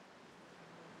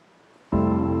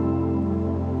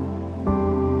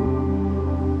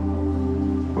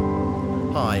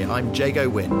Hi, I'm Jago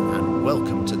Wynn, and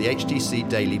welcome to the HTC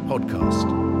Daily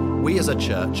podcast. We as a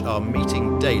church are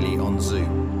meeting daily on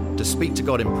Zoom to speak to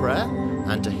God in prayer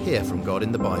and to hear from God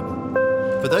in the Bible.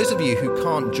 For those of you who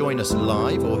can't join us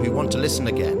live or who want to listen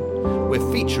again,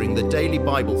 we're featuring the daily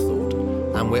Bible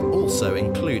thought, and we're also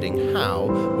including how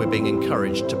we're being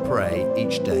encouraged to pray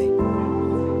each day.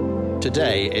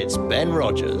 Today, it's Ben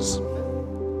Rogers.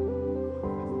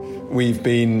 We've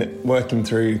been working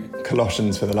through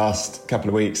Colossians for the last couple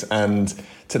of weeks, and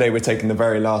today we're taking the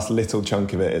very last little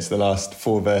chunk of it. It's the last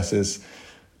 4 verses.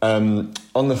 On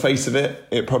the face of it,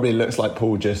 it probably looks like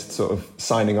Paul just sort of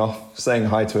signing off, saying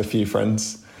hi to a few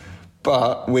friends.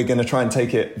 But we're going to try and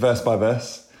take it verse by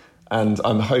verse, and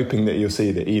I'm hoping that you'll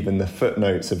see that even the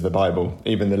footnotes of the Bible,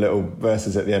 even the little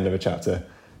verses at the end of a chapter,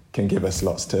 can give us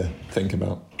lots to think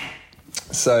about.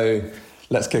 So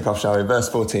let's kick off, shall we? Verse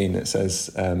 14, it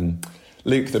says,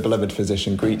 Luke, the beloved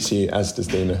physician, greets you, as does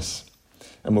Demas.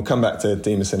 And we'll come back to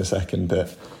Demas in a second,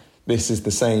 but this is the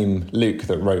same Luke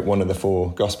that wrote one of the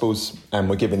 4 Gospels, and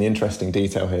we're given the interesting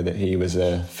detail here that he was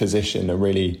a physician, a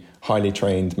really highly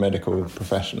trained medical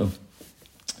professional.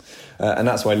 And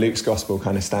that's why Luke's Gospel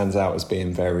kind of stands out as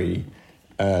being very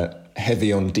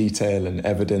heavy on detail and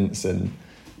evidence and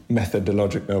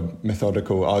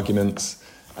methodical arguments.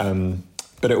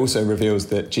 But it also reveals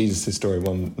that Jesus' story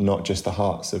won not just the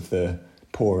hearts of the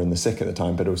poor and the sick at the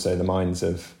time, but also the minds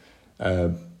of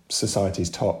society's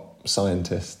top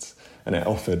scientists. And it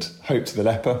offered hope to the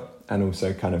leper and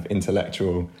also kind of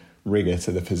intellectual rigour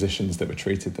to the physicians that were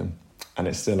treated them. And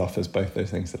it still offers both those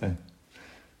things today.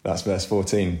 That's verse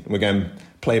 14. We're going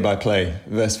play by play.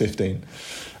 Verse 15.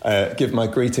 Give my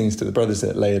greetings to the brothers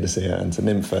at Laodicea and to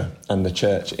Nympha and the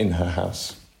church in her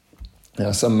house.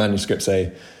 Now, some manuscripts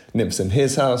say Nymph's in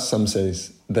his house, some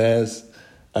says theirs.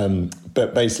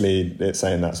 But basically, it's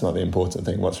saying that's not the important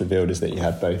thing. What's revealed is that you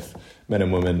had both men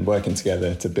and women working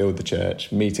together to build the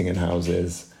church, meeting in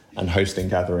houses and hosting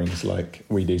gatherings like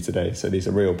we do today. So these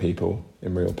are real people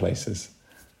in real places.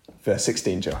 Verse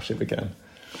 16, Josh, if we can.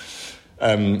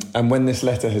 And when this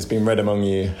letter has been read among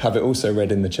you, have it also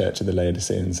read in the church of the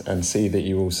Laodiceans, and see that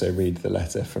you also read the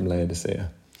letter from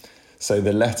Laodicea. So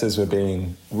the letters were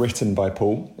being written by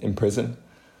Paul in prison,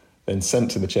 then sent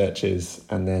to the churches,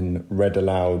 and then read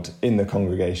aloud in the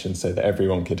congregation so that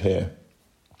everyone could hear.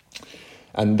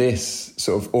 And this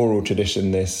sort of oral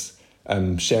tradition, this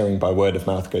sharing by word of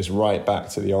mouth, goes right back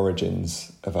to the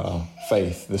origins of our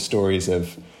faith. The stories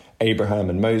of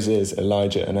Abraham and Moses,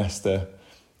 Elijah and Esther,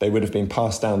 they would have been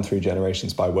passed down through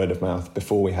generations by word of mouth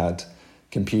before we had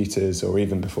computers or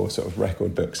even before sort of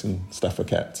record books and stuff were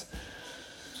kept.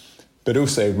 But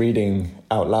also reading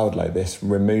out loud like this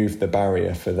removed the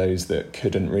barrier for those that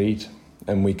couldn't read.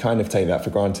 And we kind of take that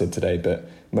for granted today, but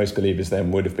most believers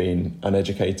then would have been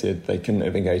uneducated. They couldn't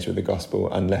have engaged with the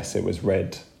gospel unless it was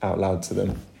read out loud to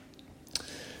them.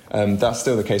 That's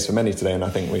still the case for many today, and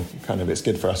I think it's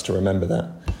good for us to remember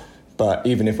that. But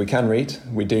even if we can read,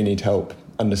 we do need help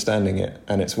understanding it.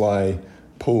 And it's why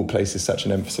Paul places such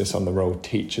an emphasis on the role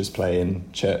teachers play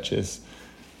in churches,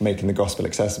 making the gospel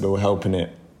accessible, helping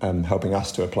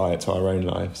us to apply it to our own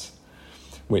lives.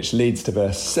 Which leads to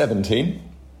verse 17,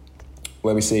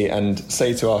 where we see, and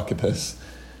say to Archippus,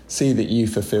 see that you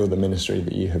fulfill the ministry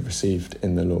that you have received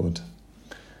in the Lord.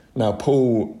 Now,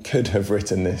 Paul could have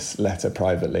written this letter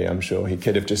privately, I'm sure. He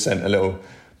could have just sent a little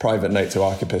private note to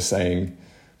Archippus saying,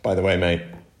 by the way, mate,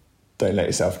 don't let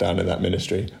yourself down in that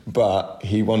ministry. But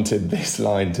he wanted this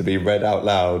line to be read out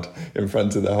loud in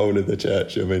front of the whole of the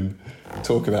church. I mean,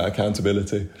 talk about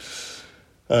accountability.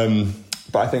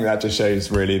 But I think that just shows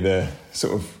really the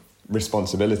sort of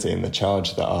responsibility and the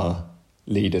charge that our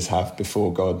leaders have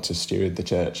before God to steward the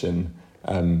church and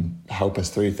help us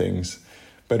through things.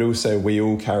 But also we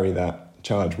all carry that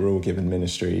charge. We're all given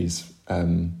ministries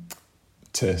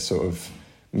to sort of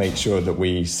make sure that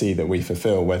we see that we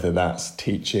fulfill, whether that's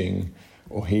teaching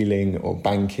or healing or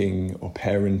banking or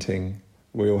parenting.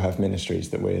 We all have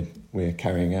ministries that we're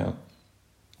carrying out.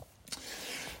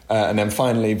 And then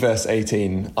finally, verse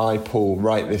 18, I, Paul,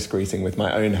 write this greeting with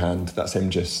my own hand. That's him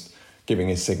just giving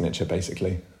his signature,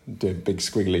 basically. Do a big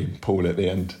squiggly Paul at the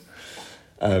end.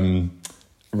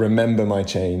 Remember my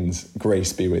chains,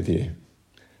 grace be with you.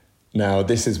 Now,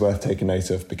 this is worth taking note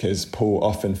of because Paul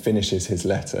often finishes his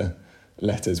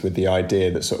letters with the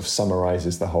idea that sort of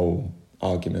summarises the whole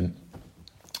argument.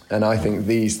 And I think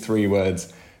these 3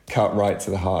 words cut right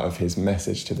to the heart of his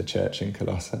message to the church in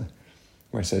Colossae,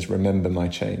 where it says, remember my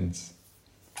chains.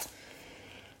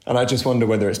 And I just wonder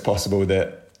whether it's possible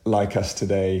that, like us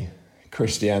today,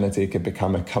 Christianity could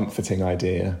become a comforting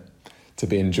idea to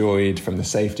be enjoyed from the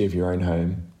safety of your own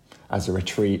home as a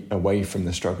retreat away from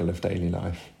the struggle of daily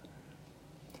life.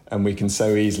 And we can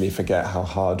so easily forget how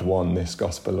hard won this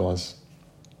gospel was,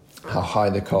 how high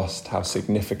the cost, how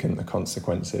significant the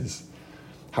consequences,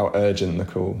 how urgent the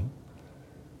call.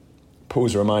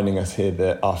 Paul's reminding us here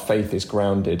that our faith is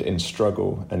grounded in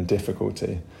struggle and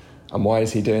difficulty. And why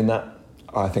is he doing that?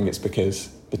 I think it's because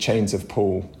the chains of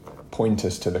Paul point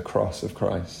us to the cross of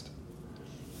Christ.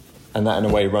 And that in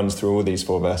a way runs through all these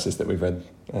 4 verses that we've read,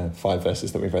 5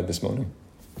 verses that we've read this morning.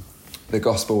 The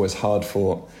gospel was hard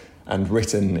fought and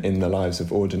written in the lives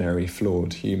of ordinary,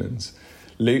 flawed humans.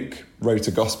 Luke wrote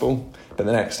a gospel, but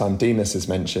the next time Demas is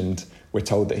mentioned, we're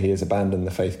told that he has abandoned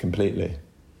the faith completely.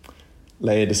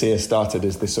 Laodicea started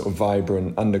as this sort of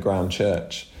vibrant underground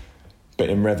church, but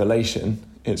in Revelation,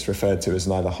 it's referred to as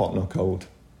neither hot nor cold,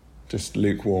 just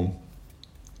lukewarm.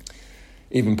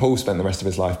 Even Paul spent the rest of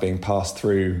his life being passed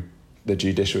through the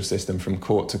judicial system from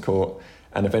court to court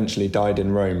and eventually died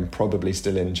in Rome, probably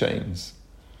still in chains.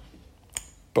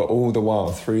 But all the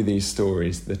while, through these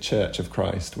stories, the Church of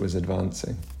Christ was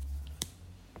advancing.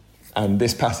 And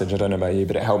this passage, I don't know about you,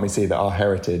 but it helped me see that our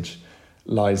heritage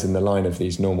lies in the line of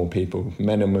these normal people,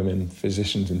 men and women,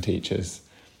 physicians and teachers,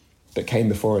 that came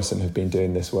before us and have been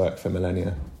doing this work for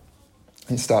millennia.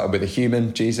 It started with a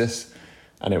human, Jesus,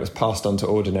 and it was passed on to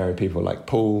ordinary people like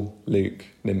Paul, Luke,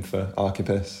 Nympha,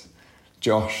 Archippus,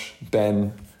 Josh,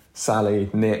 Ben, Sally,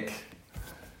 Nick.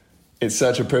 It's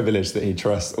such a privilege that he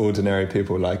trusts ordinary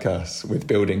people like us with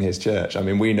building his church. I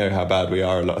mean, we know how bad we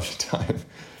are a lot of the time,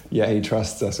 yet he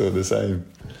trusts us all the same.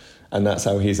 And that's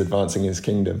how he's advancing his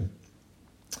kingdom.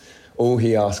 All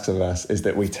he asks of us is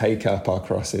that we take up our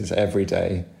crosses every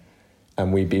day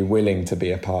and we be willing to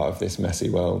be a part of this messy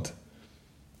world.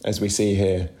 As we see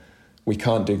here, we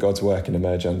can't do God's work and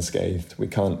emerge unscathed. We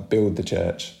can't build the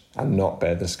church and not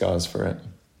bear the scars for it.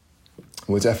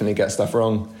 We'll definitely get stuff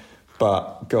wrong,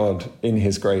 but God, in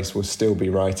his grace, will still be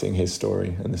writing his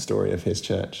story and the story of his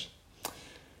church.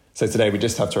 So today we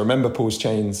just have to remember Paul's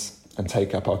chains and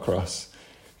take up our cross,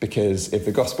 because if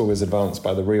the gospel was advanced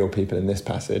by the real people in this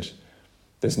passage,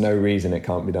 there's no reason it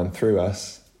can't be done through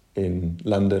us in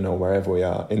London or wherever we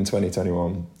are in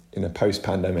 2021 in a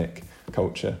post-pandemic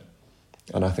culture.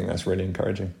 And I think that's really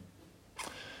encouraging.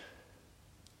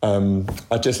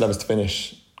 I'd just love us to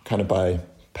finish kind of by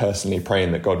personally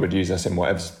praying that God would use us in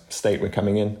whatever state we're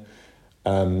coming in.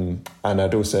 And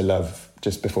I'd also love,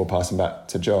 just before passing back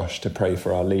to Josh, to pray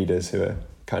for our leaders who are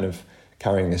kind of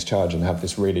carrying this charge and have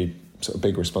this really sort of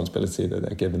big responsibility that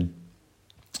they're given.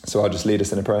 So I'll just lead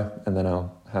us in a prayer and then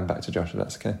I'll hand back to Josh if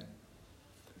that's okay.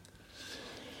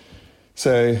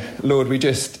 So, Lord, we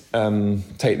just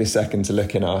take this second to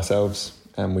look in at ourselves,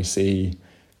 and we see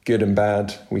good and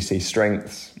bad, we see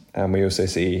strengths, and we also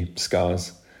see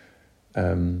scars.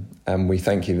 And we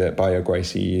thank you that by your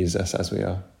grace you use us as we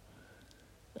are.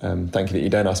 Thank you that you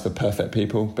don't ask for perfect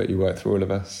people, but you work through all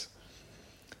of us.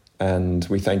 And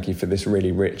we thank you for this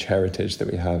really rich heritage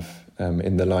that we have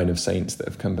in the line of saints that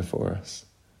have come before us.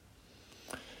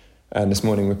 And this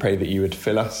morning we pray that you would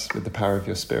fill us with the power of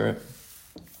your Spirit,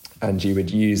 and you would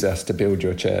use us to build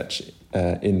your church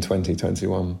in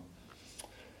 2021.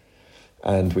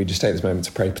 And we just take this moment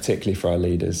to pray particularly for our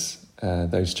leaders,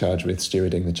 those charged with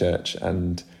stewarding the church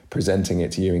and presenting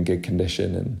it to you in good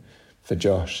condition, and for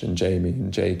Josh and Jamie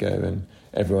and Jago and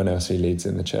everyone else who leads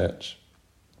in the church.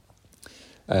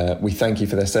 We thank you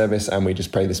for their service, and we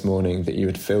just pray this morning that you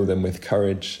would fill them with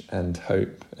courage and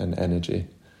hope and energy.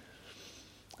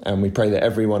 And we pray that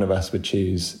every one of us would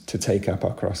choose to take up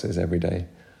our crosses every day,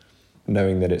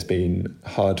 knowing that it's been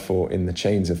hard fought in the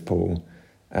chains of Paul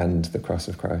and the cross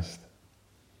of Christ.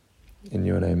 In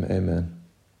your name, amen.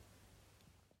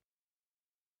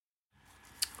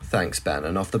 Thanks, Ben.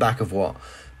 And off the back of what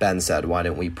Ben said, why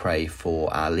don't we pray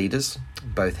for our leaders,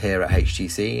 both here at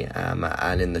HTC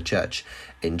and in the church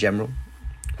in general?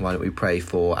 Why don't we pray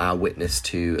for our witness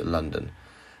to London,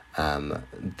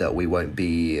 that we won't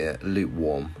be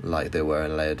lukewarm like they were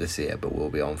in Laodicea, but we'll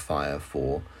be on fire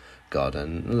for God.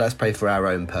 And let's pray for our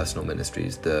own personal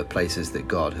ministries, the places that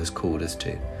God has called us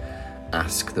to.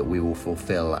 Ask that we will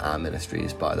fulfill our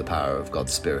ministries by the power of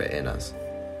God's Spirit in us.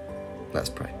 Let's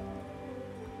pray.